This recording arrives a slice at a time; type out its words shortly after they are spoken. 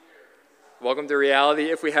Welcome to Reality.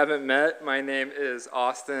 If we haven't met, my name is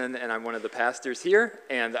Austin, and I'm one of the pastors here,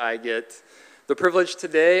 and I get the privilege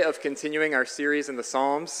today of continuing our series in the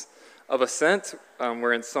Psalms of Ascent.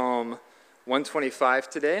 We're in Psalm 125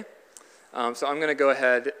 today, so I'm going to go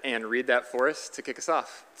ahead and read that for us to kick us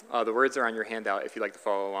off. The words are on your handout if you'd like to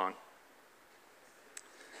follow along.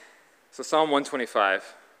 So Psalm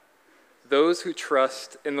 125, "Those who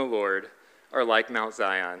trust in the Lord are like Mount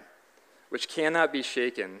Zion, which cannot be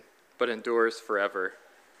shaken, but endures forever.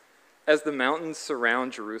 As the mountains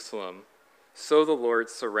surround Jerusalem, so the Lord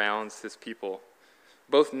surrounds his people,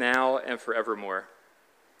 both now and forevermore.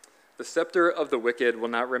 The scepter of the wicked will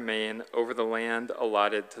not remain over the land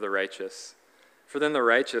allotted to the righteous, for then the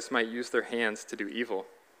righteous might use their hands to do evil.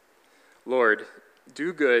 Lord,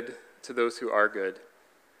 do good to those who are good,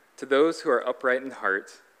 to those who are upright in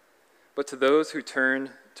heart, but to those who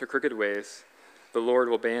turn to crooked ways, the Lord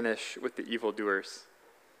will banish with the evildoers.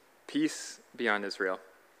 Peace be on Israel."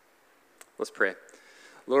 Let's pray.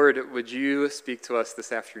 Lord, would you speak to us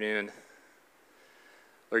this afternoon?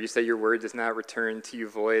 Lord, you say your word does not return to you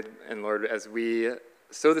void. And Lord, as we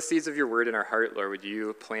sow the seeds of your word in our heart, Lord, would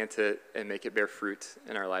you plant it and make it bear fruit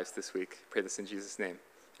in our lives this week? I pray this in Jesus' name.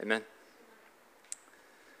 Amen.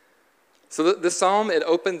 So the psalm, it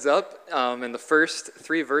opens up in the first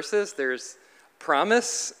three verses. There's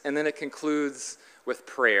promise, and then it concludes with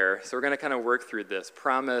prayer. So we're going to kind of work through this.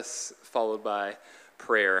 Promise followed by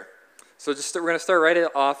prayer. So we're going to start right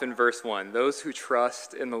off in verse 1. "Those who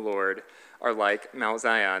trust in the Lord are like Mount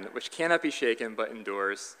Zion, which cannot be shaken but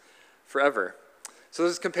endures forever." So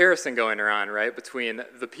there's a comparison going around, right, between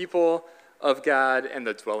the people of God and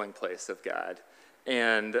the dwelling place of God.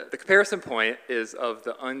 And the comparison point is of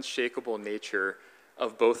the unshakable nature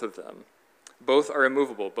of both of them. Both are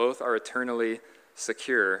immovable. Both are eternally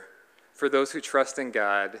secure. For those who trust in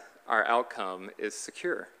God, our outcome is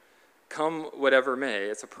secure. Come whatever may,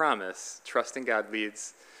 it's a promise. Trusting God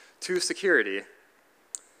leads to security.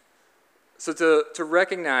 So to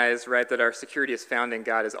recognize, right, that our security is found in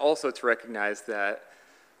God is also to recognize that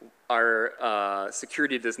our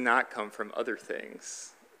security does not come from other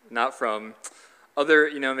things, not from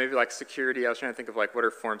other, maybe like security. I was trying to think of like what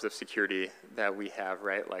are forms of security that we have,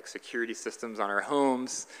 right? Like security systems on our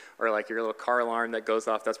homes, or like your little car alarm that goes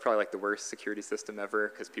off. That's probably like the worst security system ever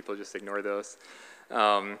because people just ignore those.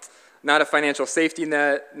 Not a financial safety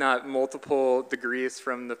net, not multiple degrees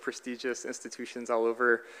from the prestigious institutions all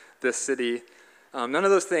over this city. None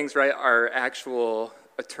of those things, right, are actual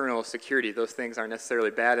eternal security. Those things aren't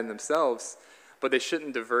necessarily bad in themselves, but they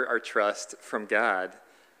shouldn't divert our trust from God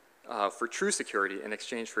for true security in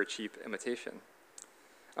exchange for a cheap imitation.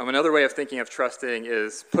 Another way of thinking of trusting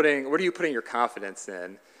is what are you putting your confidence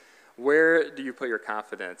in? Where do you put your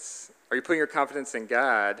confidence? Are you putting your confidence in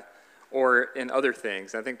God or in other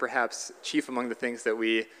things? I think perhaps chief among the things that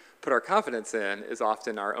we put our confidence in is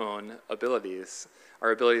often our own abilities.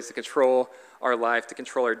 Our abilities to control our life, to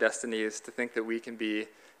control our destinies, to think that we can be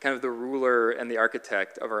kind of the ruler and the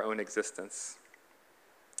architect of our own existence.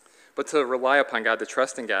 But to rely upon God, to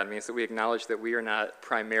trust in God, means that we acknowledge that we are not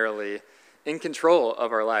primarily in control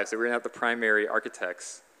of our lives, that we're not the primary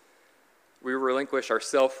architects. We relinquish our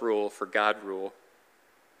self-rule for God rule.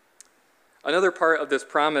 Another part of this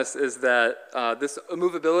promise is that this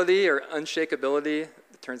immovability or unshakability,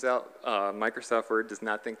 it turns out Microsoft Word does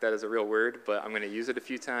not think that is a real word, but I'm going to use it a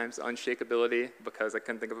few times, unshakability, because I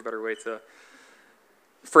couldn't think of a better way to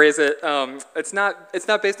phrase it. It's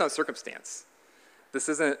not based on circumstance. This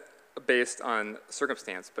isn't based on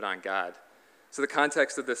circumstance, but on God. So the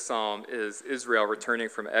context of this psalm is Israel returning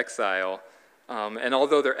from exile. And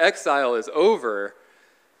although their exile is over,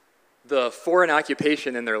 the foreign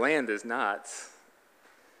occupation in their land is not.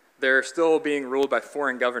 They're still being ruled by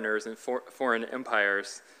foreign governors and foreign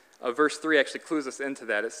empires. Verse 3 actually clues us into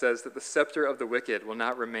that. It says that the scepter of the wicked will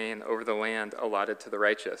not remain over the land allotted to the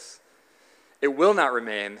righteous. It will not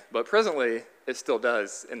remain, but presently it still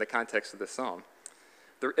does in the context of this psalm.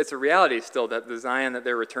 It's a reality still that the Zion that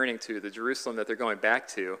they're returning to, the Jerusalem that they're going back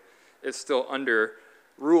to, is still under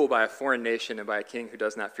rule by a foreign nation and by a king who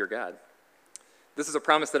does not fear God. This is a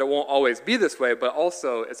promise that it won't always be this way, but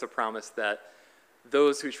also it's a promise that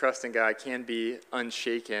those who trust in God can be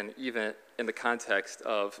unshaken even in the context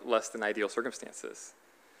of less than ideal circumstances.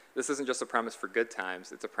 This isn't just a promise for good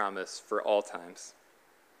times, it's a promise for all times.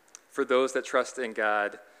 For those that trust in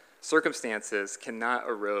God, circumstances cannot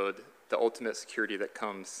erode the ultimate security that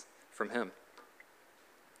comes from him.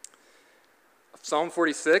 Psalm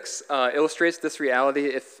 46 illustrates this reality.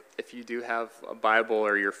 If you do have a Bible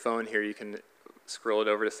or your phone here, you can scroll it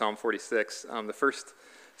over to Psalm 46. The first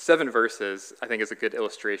 7 verses, I think, is a good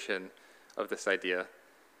illustration of this idea.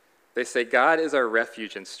 They say, God is our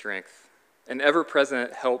refuge and strength, an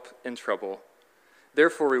ever-present help in trouble.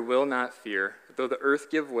 Therefore we will not fear, though the earth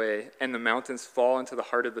give way and the mountains fall into the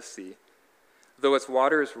heart of the sea, though its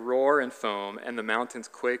waters roar and foam and the mountains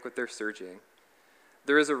quake with their surging.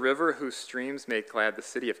 There is a river whose streams make glad the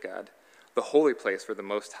city of God, the holy place where the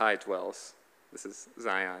Most High dwells. This is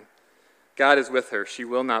Zion. God is with her. She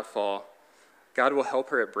will not fall. God will help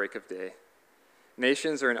her at break of day.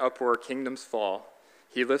 Nations are in uproar, kingdoms fall.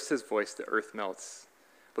 He lifts his voice, the earth melts.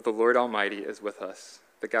 But the Lord Almighty is with us.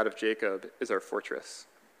 The God of Jacob is our fortress.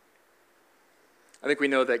 I think we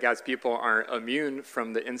know that God's people aren't immune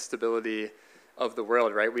from the instability of the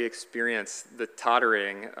world, right? We experience the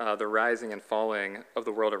tottering, the rising and falling of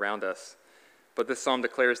the world around us. But this psalm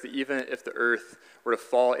declares that even if the earth were to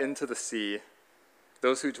fall into the sea,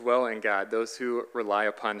 those who dwell in God, those who rely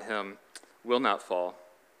upon him, will not fall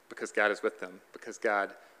because God is with them, because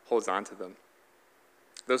God holds on to them.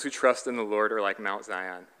 Those who trust in the Lord are like Mount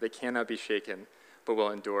Zion. They cannot be shaken, but will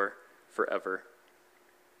endure forever.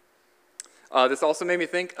 This also made me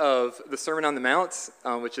think of the Sermon on the Mount,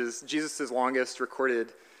 which is Jesus' longest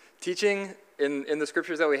recorded teaching in the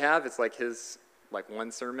scriptures that we have. It's like his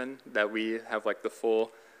one sermon that we have the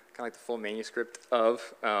full manuscript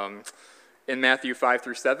of in Matthew 5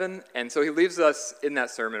 through 7. And so he leaves us in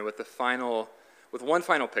that sermon with one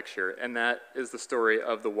final picture, and that is the story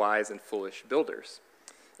of the wise and foolish builders.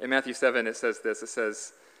 In Matthew 7, it says this. It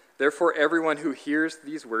says, "Therefore everyone who hears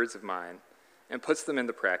these words of mine and puts them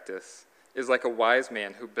into practice is like a wise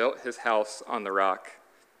man who built his house on the rock.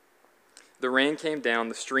 The rain came down,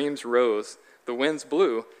 the streams rose, the winds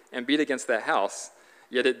blew and beat against that house,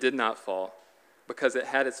 yet it did not fall, because it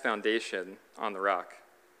had its foundation on the rock.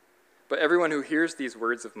 But everyone who hears these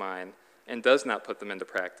words of mine and does not put them into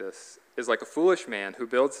practice is like a foolish man who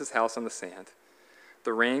builds his house on the sand.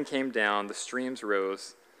 The rain came down, the streams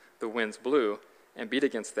rose, the winds blew and beat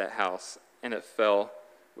against that house, and it fell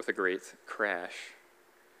with a great crash."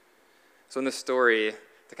 So in this story,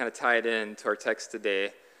 to kind of tie it in to our text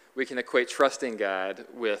today, we can equate trusting God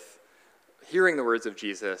with hearing the words of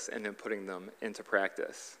Jesus and then putting them into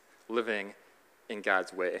practice, living in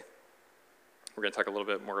God's way. We're going to talk a little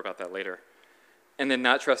bit more about that later. And then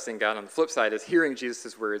not trusting God on the flip side is hearing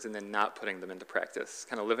Jesus' words and then not putting them into practice,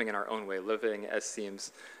 kind of living in our own way, living as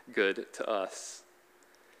seems good to us.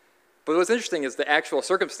 But what's interesting is the actual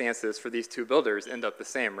circumstances for these two builders end up the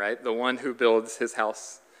same, right? The one who builds his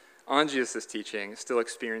house on Jesus' teaching still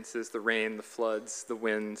experiences the rain, the floods, the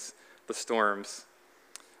winds, the storms.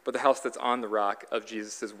 But the house that's on the rock of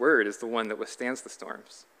Jesus' word is the one that withstands the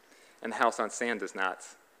storms, and the house on sand does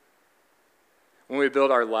not. When we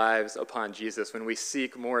build our lives upon Jesus, when we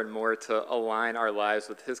seek more and more to align our lives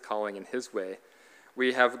with his calling and his way,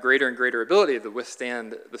 we have greater and greater ability to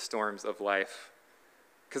withstand the storms of life,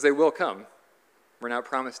 because they will come. We're not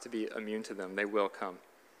promised to be immune to them. They will come.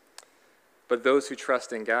 But those who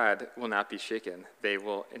trust in God will not be shaken. They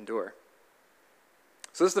will endure.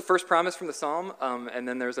 So this is the first promise from the psalm, and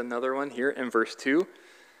then there's another one here in verse 2.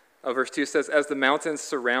 Verse 2 says, "As the mountains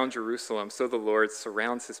surround Jerusalem, so the Lord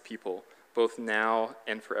surrounds his people, both now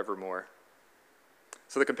and forevermore."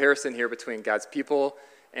 So the comparison here between God's people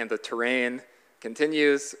and the terrain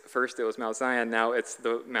continues. First it was Mount Zion, now it's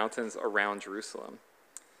the mountains around Jerusalem.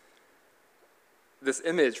 This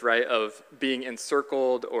image, right, of being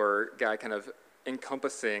encircled or God kind of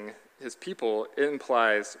encompassing his people, it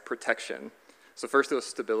implies protection. So first it was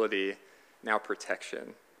stability, now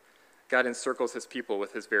protection. God encircles his people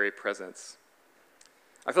with his very presence.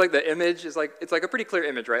 I feel like the image is it's a pretty clear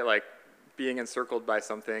image, right? Like being encircled by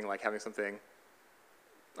something, like having something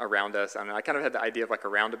around us. I mean, I kind of had the idea of a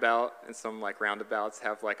roundabout, and some roundabouts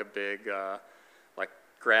have a big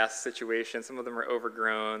grass situation. Some of them are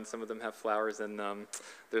overgrown. Some of them have flowers in them.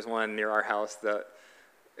 There's one near our house that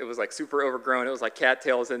it was super overgrown. It was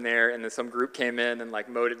cattails in there, and then some group came in and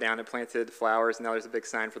mowed it down and planted flowers. And now there's a big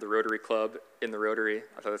sign for the Rotary Club in the Rotary.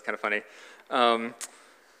 I thought that was kind of funny.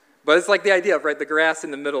 But it's the idea of, right, the grass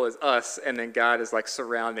in the middle is us, and then God is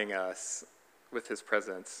surrounding us with his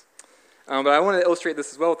presence. But I want to illustrate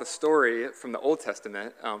this as well with a story from the Old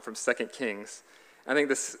Testament, from 2 Kings. I think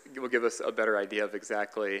this will give us a better idea of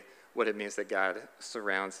exactly what it means that God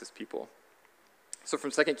surrounds his people. So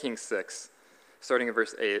from 2 Kings 6, starting in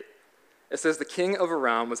verse 8, it says, "The king of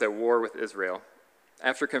Aram was at war with Israel.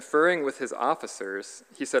 After conferring with his officers,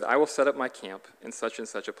 he said, 'I will set up my camp in such and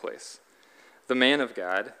such a place.' The man of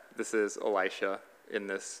God," this is Elisha in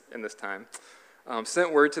this time,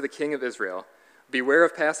 "sent word to the king of Israel, 'Beware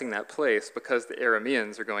of passing that place, because the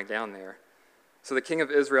Arameans are going down there.' So the king of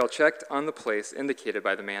Israel checked on the place indicated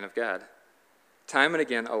by the man of God. Time and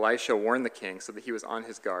again, Elisha warned the king so that he was on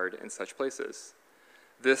his guard in such places.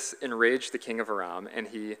 This enraged the king of Aram, and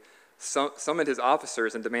he summoned his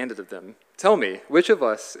officers and demanded of them, "Tell me, which of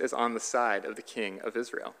us is on the side of the king of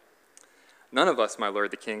Israel?" "None of us, my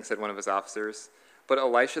lord the king," said one of his officers, "but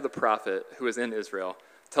Elisha the prophet, who is in Israel,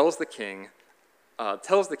 tells the king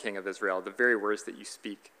of Israel the very words that you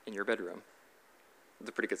speak in your bedroom." It's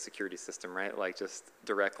a pretty good security system, right? Like just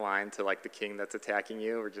direct line to like the king that's attacking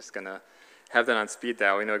you. We're just going to have that on speed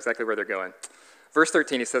dial. We know exactly where they're going. Verse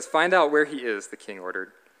 13, he says, "Find out where he is," the king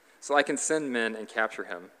ordered, "so I can send men and capture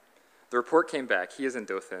him." The report came back, "He is in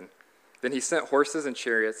Dothan." Then he sent horses and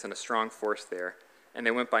chariots and a strong force there, and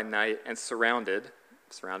they went by night and surrounded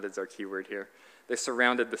is our key word here, they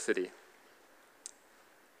surrounded the city.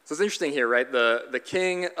 So it's interesting here, right? The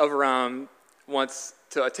king of Aram wants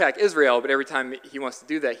to attack Israel, but every time he wants to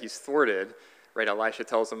do that, he's thwarted, right? Elisha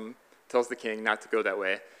tells the king not to go that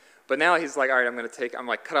way. But now he's like, all right, I'm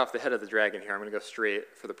like cut off the head of the dragon here. I'm going to go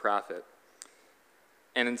straight for the prophet.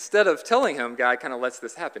 And instead of telling him, God kind of lets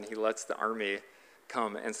this happen. He lets the army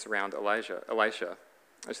come and surround Elisha.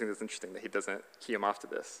 I just think that's interesting that he doesn't key him off to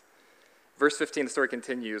this. Verse 15, the story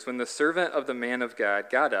continues. When the servant of the man of God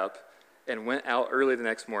got up and went out early the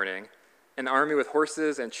next morning, an army with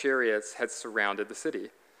horses and chariots had surrounded the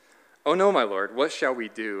city. "Oh no, my lord, what shall we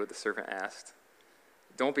do?" the servant asked.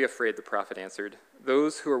 "Don't be afraid," the prophet answered.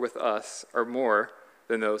 "Those who are with us are more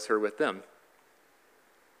than those who are with them."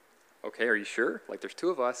 Okay, are you sure? Like there's two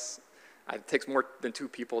of us. It takes more than two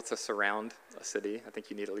people to surround a city. I think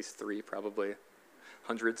you need at least three, probably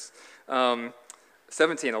hundreds.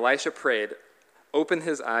 17, Elisha prayed, "Open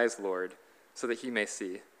his eyes, Lord, so that he may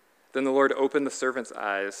see." Then the Lord opened the servant's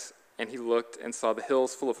eyes, and he looked and saw the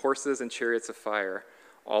hills full of horses and chariots of fire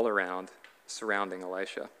all around, surrounding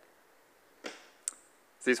Elisha. So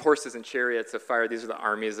these horses and chariots of fire, these are the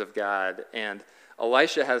armies of God, and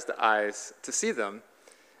Elisha has the eyes to see them.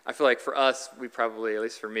 I feel like for us, we probably, at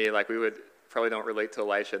least for me, like we would probably don't relate to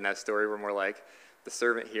Elisha in that story. We're more like the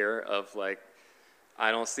servant here of like, I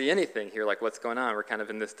don't see anything here, like what's going on? We're kind of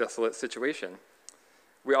in this desolate situation.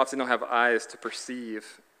 We often don't have eyes to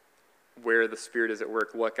perceive where the Spirit is at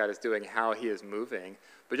work, what God is doing, how he is moving.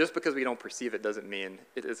 But just because we don't perceive it doesn't mean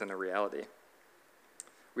it isn't a reality.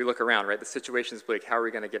 We look around, right? The situation is bleak. How are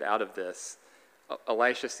we going to get out of this?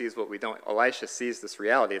 Elisha sees what we don't. Elisha sees this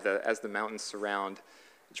reality that as the mountains surround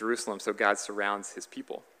Jerusalem, so God surrounds his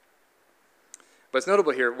people. But it's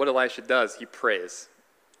notable here, what Elisha does, he prays,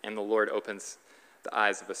 and the Lord opens the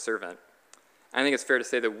eyes of a servant. I think it's fair to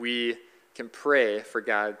say that we can pray for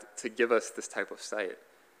God to give us this type of sight,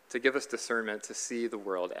 to give us discernment to see the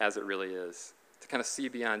world as it really is, to kind of see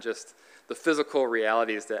beyond just the physical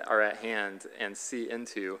realities that are at hand and see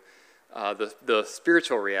into the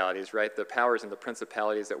spiritual realities, right? The powers and the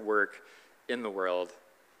principalities at work in the world,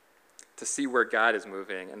 to see where God is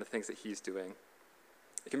moving and the things that he's doing.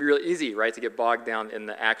 It can be really easy, right, to get bogged down in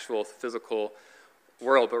the actual physical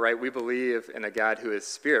world, but, right, we believe in a God who is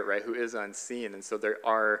spirit, right, who is unseen, and so there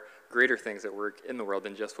are greater things at work in the world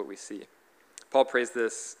than just what we see. Paul prays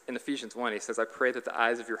this in Ephesians 1. He says, "I pray that the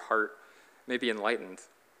eyes of your heart may be enlightened."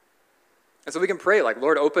 And so we can pray, like,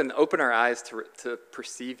 Lord, open our eyes to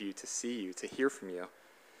perceive you, to see you, to hear from you.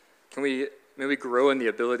 May we grow in the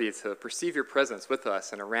ability to perceive your presence with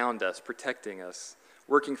us and around us, protecting us,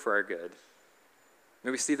 working for our good.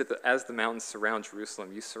 May we see that as the mountains surround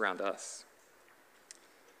Jerusalem, you surround us.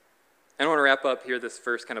 And I want to wrap up here this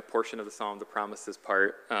first kind of portion of the psalm, the promises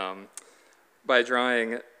part, by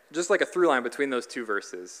drawing just like a through line between those two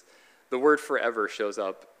verses. The word forever shows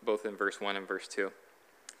up both in verse 1 and verse 2.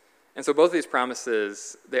 And so both of these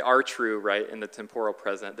promises, they are true, right, in the temporal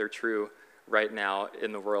present. They're true right now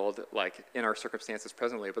in the world, like in our circumstances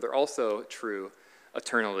presently, but they're also true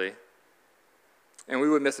eternally. And we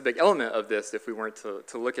would miss a big element of this if we weren't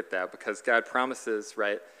to look at that, because God promises,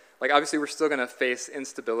 right, like obviously we're still going to face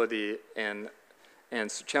instability and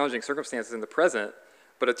challenging circumstances in the present,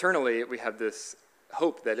 but eternally we have this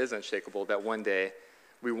hope that is unshakable, that one day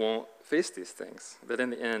we won't face these things, that in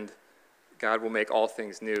the end God will make all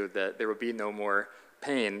things new, that there will be no more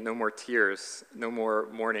pain, no more tears, no more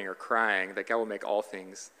mourning or crying, that God will make all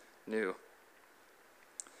things new.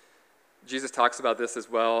 Jesus talks about this as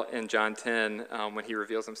well in John 10 when he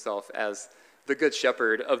reveals himself as the good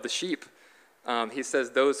shepherd of the sheep. He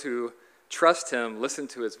says, "Those who trust him listen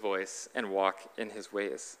to his voice and walk in his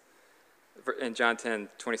ways." In John 10,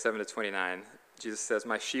 27 to 29, Jesus says,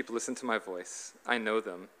 "My sheep listen to my voice. I know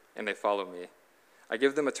them, and they follow me. I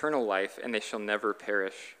give them eternal life, and they shall never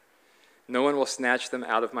perish. No one will snatch them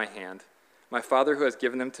out of my hand. My Father who has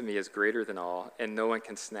given them to me is greater than all, and no one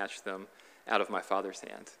can snatch them out of my Father's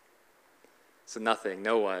hand." So nothing,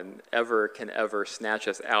 no one ever can ever snatch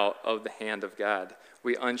us out of the hand of God.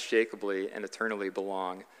 We unshakably and eternally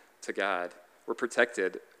belong to God. We're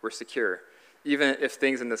protected, we're secure. Even if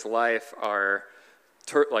things in this life are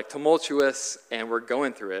tumultuous and we're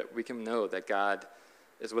going through it, we can know that God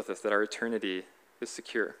is with us, that our eternity is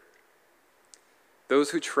secure.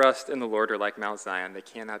 Those who trust in the Lord are like Mount Zion. They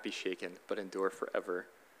cannot be shaken, but endure forever.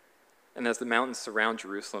 And as the mountains surround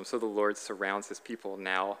Jerusalem, so the Lord surrounds his people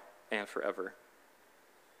now and forever.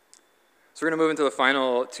 So we're going to move into the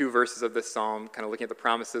final two verses of this psalm, kind of looking at the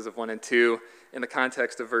promises of 1 and 2 in the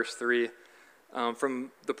context of verse 3.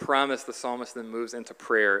 From the promise, the psalmist then moves into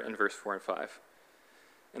prayer in verse 4 and 5.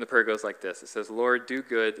 And the prayer goes like this. It says, Lord, do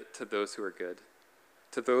good to those who are good,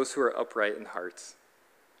 to those who are upright in heart.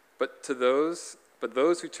 But those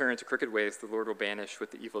who turn to crooked ways, the Lord will banish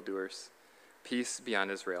with the evildoers. Peace be on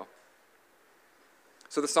Israel.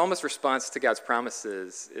 So the psalmist's response to God's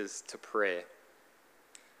promises is to pray.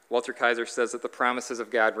 Walter Kaiser says that the promises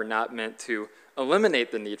of God were not meant to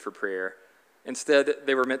eliminate the need for prayer. Instead,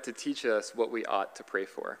 they were meant to teach us what we ought to pray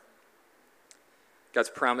for. God's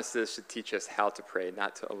promises should teach us how to pray,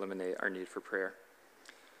 not to eliminate our need for prayer.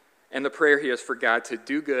 And the prayer here is for God to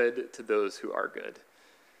do good to those who are good.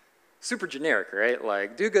 Super generic, right?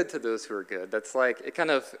 Like, do good to those who are good. That's like,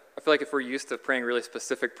 I feel like if we're used to praying really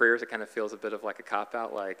specific prayers, it kind of feels a bit of like a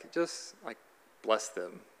cop-out, like, just like, bless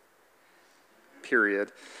them,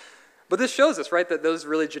 period. But this shows us, right, that those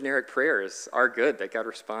really generic prayers are good, that God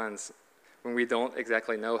responds when we don't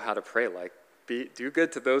exactly know how to pray. Like, do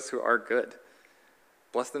good to those who are good.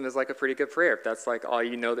 Bless them is like a pretty good prayer. If that's like all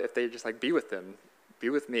you know, that if they just like be with them, be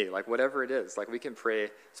with me, like whatever it is. Like we can pray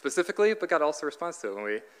specifically, but God also responds to it when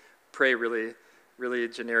we pray really, really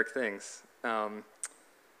generic things. But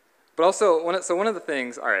also, one of the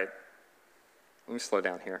things, all right, let me slow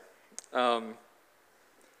down here.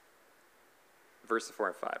 Verses 4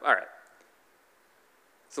 and 5. All right.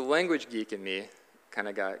 So the language geek in me kind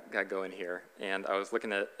of got going here, and I was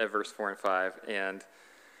looking at verse 4 and 5, and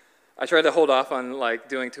I tried to hold off on like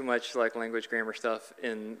doing too much like language grammar stuff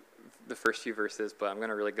in the first few verses, but I'm going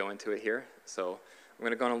to really go into it here. So I'm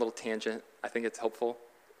going to go on a little tangent. I think it's helpful,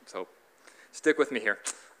 so stick with me here.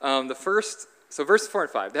 Verses 4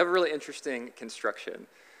 and 5, they have a really interesting construction.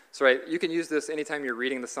 So right, you can use this anytime you're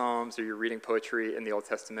reading the Psalms or you're reading poetry in the Old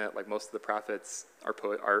Testament, like most of the prophets are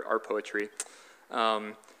poetry.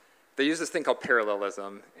 They use this thing called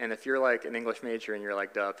parallelism, and if you're like an English major and you're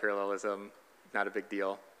like, duh, parallelism, not a big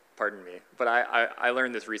deal, pardon me. But I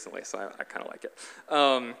learned this recently, so I kind of like it.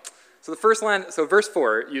 So the first line, so verse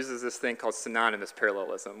 4 uses this thing called synonymous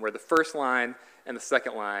parallelism, where the first line and the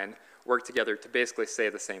second line work together to basically say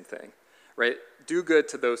the same thing, right? Do good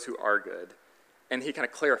to those who are good. And he kind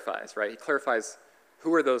of clarifies, right? He clarifies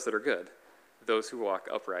who are those that are good? Those who walk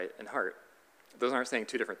upright in heart. Those aren't saying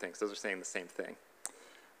two different things. Those are saying the same thing.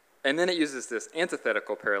 And then it uses this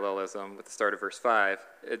antithetical parallelism with the start of verse 5.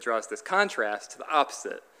 It draws this contrast to the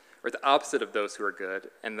opposite, or the opposite of those who are good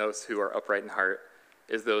and those who are upright in heart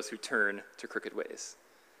is those who turn to crooked ways.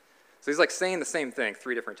 So he's like saying the same thing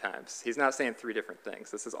 3 different times. He's not saying 3 different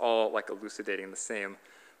things. This is all like elucidating the same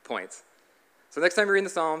point. So next time you're reading the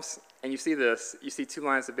Psalms and you see this, you see 2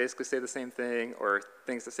 lines that basically say the same thing or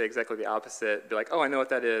things that say exactly the opposite, be like, oh, I know what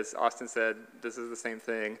that is. Austin said this is the same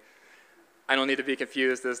thing. I don't need to be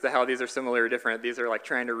confused as to how these are similar or different. These are like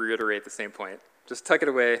trying to reiterate the same point. Just tuck it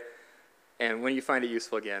away, and when you find it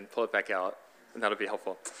useful again, pull it back out, and that'll be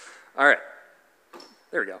helpful. All right,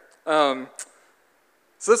 there we go.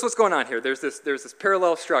 So this is what's going on here. There's this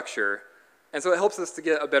parallel structure, and so it helps us to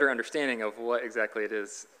get a better understanding of what exactly it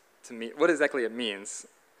is to me, what exactly it means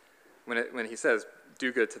when he says,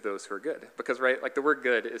 do good to those who are good. Because, right, like the word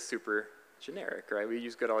good is super generic, right? We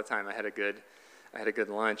use good all the time. I had a good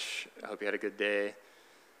lunch. I hope you had a good day.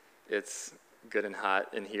 It's good and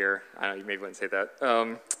hot in here. I don't know, you maybe wouldn't say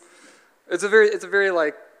that. It's a very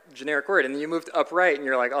like generic word. And then you move to upright and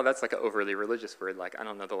you're like, oh, that's like an overly religious word. Like, I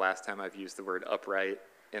don't know the last time I've used the word upright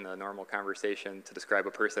in a normal conversation to describe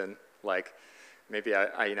a person. Like, maybe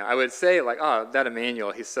I would say like, oh, that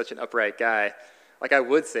Emmanuel, he's such an upright guy. Like I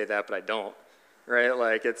would say that, but I don't, right?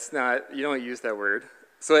 Like it's not, you don't use that word.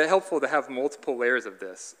 So it's helpful to have multiple layers of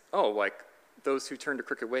this. Oh, like those who turn to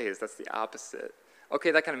crooked ways, that's the opposite.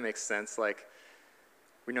 Okay, that kind of makes sense. Like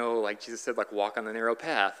we know, like Jesus said, like walk on the narrow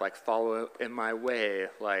path, like follow in my way.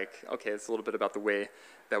 Like, okay, it's a little bit about the way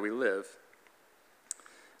that we live.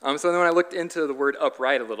 So then when I looked into the word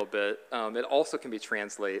upright a little bit, it also can be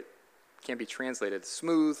translated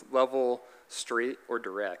smooth, level, straight, or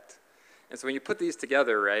direct. And so when you put these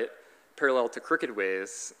together, right, parallel to crooked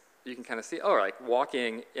ways, you can kind of see, oh, like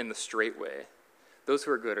walking in the straight way. Those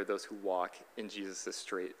who are good are those who walk in Jesus'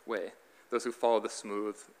 straight way, those who follow the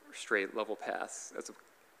smooth, straight, level paths, as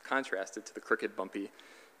contrasted to the crooked, bumpy,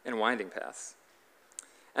 and winding paths.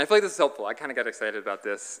 And I feel like this is helpful. I kind of got excited about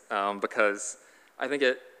this because I think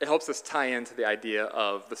it helps us tie into the idea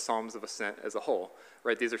of the Psalms of Ascent as a whole,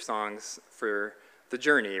 right? These are songs for the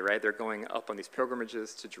journey, right? They're going up on these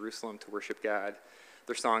pilgrimages to Jerusalem to worship God.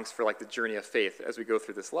 They're songs for like the journey of faith as we go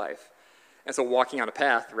through this life. And so walking on a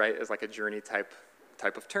path, right, is like a journey type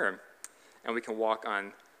of term. And we can walk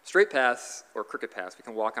on straight paths or crooked paths. We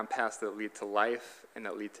can walk on paths that lead to life and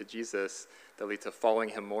that lead to Jesus, that lead to following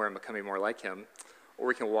him more and becoming more like him. Or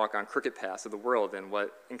we can walk on crooked paths of the world and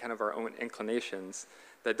kind of our own inclinations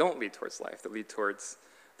that don't lead towards life, that lead towards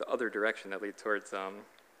the other direction, that lead towards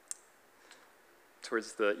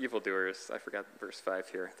the evildoers. I forgot verse 5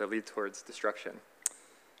 here, that lead towards destruction.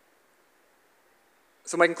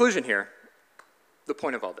 So my conclusion here, the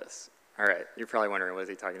point of all this. All right, you're probably wondering, what is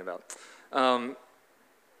he talking about?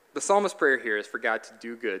 The psalmist's prayer here is for God to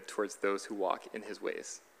do good towards those who walk in his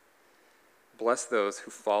ways. Bless those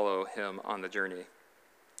who follow him on the journey.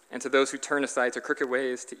 And to those who turn aside to crooked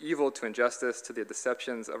ways, to evil, to injustice, to the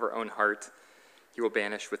deceptions of our own heart, he will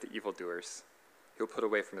banish with the evildoers. He will put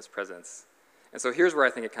away from his presence. And so here's where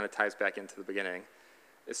I think it kind of ties back into the beginning.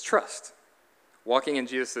 It's trust. Walking in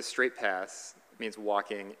Jesus' straight paths means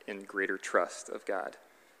walking in greater trust of God.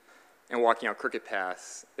 And walking on crooked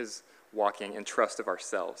paths is walking in trust of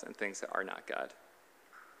ourselves and things that are not God.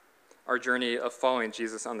 Our journey of following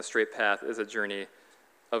Jesus on the straight path is a journey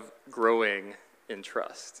of growing in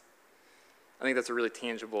trust. I think that's a really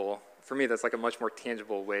tangible, for me, that's like a much more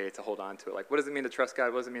tangible way to hold on to it. Like, what does it mean to trust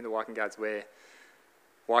God? What does it mean to walk in God's way?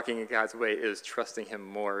 Walking in God's way is trusting him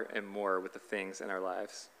more and more with the things in our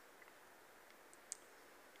lives.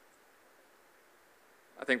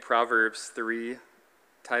 I think Proverbs 3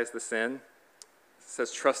 ties this in. It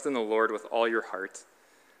says, trust in the Lord with all your heart.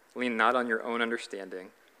 Lean not on your own understanding.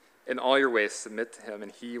 In all your ways submit to him,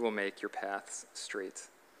 and he will make your paths straight.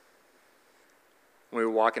 When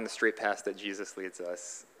we walk in the straight paths that Jesus leads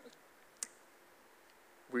us,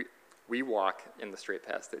 we walk in the straight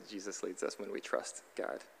paths that Jesus leads us when we trust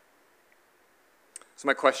God. So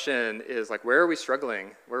my question is, like, where are we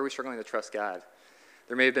struggling? Where are we struggling to trust God?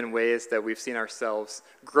 There may have been ways that we've seen ourselves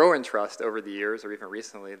grow in trust over the years, or even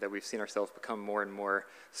recently, that we've seen ourselves become more and more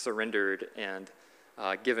surrendered and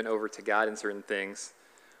given over to God in certain things.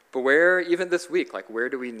 But where, even this week, like, where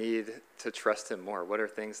do we need to trust him more? What are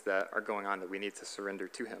things that are going on that we need to surrender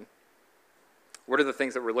to him? What are the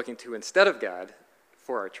things that we're looking to instead of God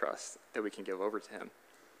for our trust that we can give over to him?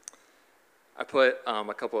 I put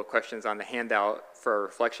a couple of questions on the handout for our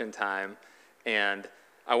reflection time, and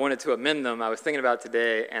I wanted to amend them. I was thinking about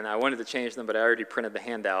today, and I wanted to change them, but I already printed the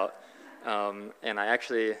handout. And I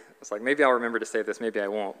actually was like, maybe I'll remember to say this, maybe I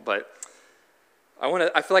won't. But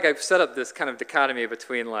I feel like I've set up this kind of dichotomy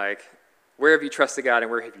between, like, where have you trusted God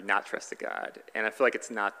and where have you not trusted God? And I feel like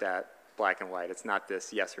it's not that black and white. It's not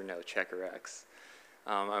this yes or no, check or X.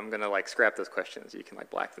 I'm going to, like, scrap those questions. You can,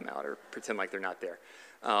 like, black them out or pretend like they're not there.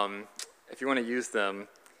 If you want to use them,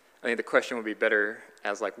 I think the question would be better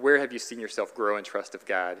as, like, where have you seen yourself grow in trust of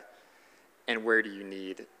God, and where do you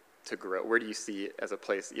need to grow? Where do you see as a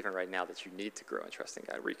place even right now that you need to grow in trusting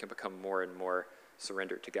God, where you can become more and more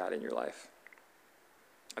surrendered to God in your life?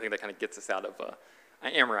 I think that kind of gets us out of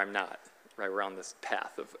I am or I'm not, right? We're on this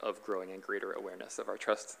path of growing in greater awareness of our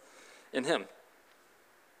trust in him.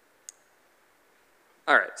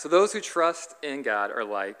 All right, so those who trust in God are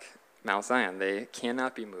like Mount Zion. They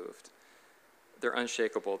cannot be moved. They're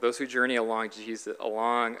unshakable. Those who journey along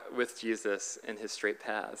with Jesus in his straight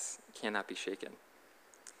paths cannot be shaken.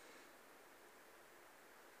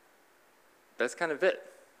 That's kind of it.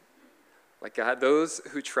 Like, God, those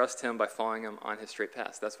who trust him by following him on his straight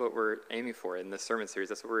paths, that's what we're aiming for in this sermon series.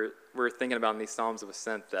 That's what we're thinking about in these Psalms of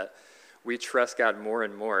Ascent, that we trust God more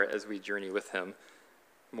and more as we journey with him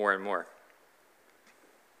more and more.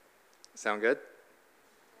 Sound good?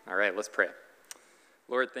 All right, let's pray.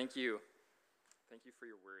 Lord, thank you. Thank you for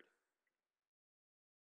your word.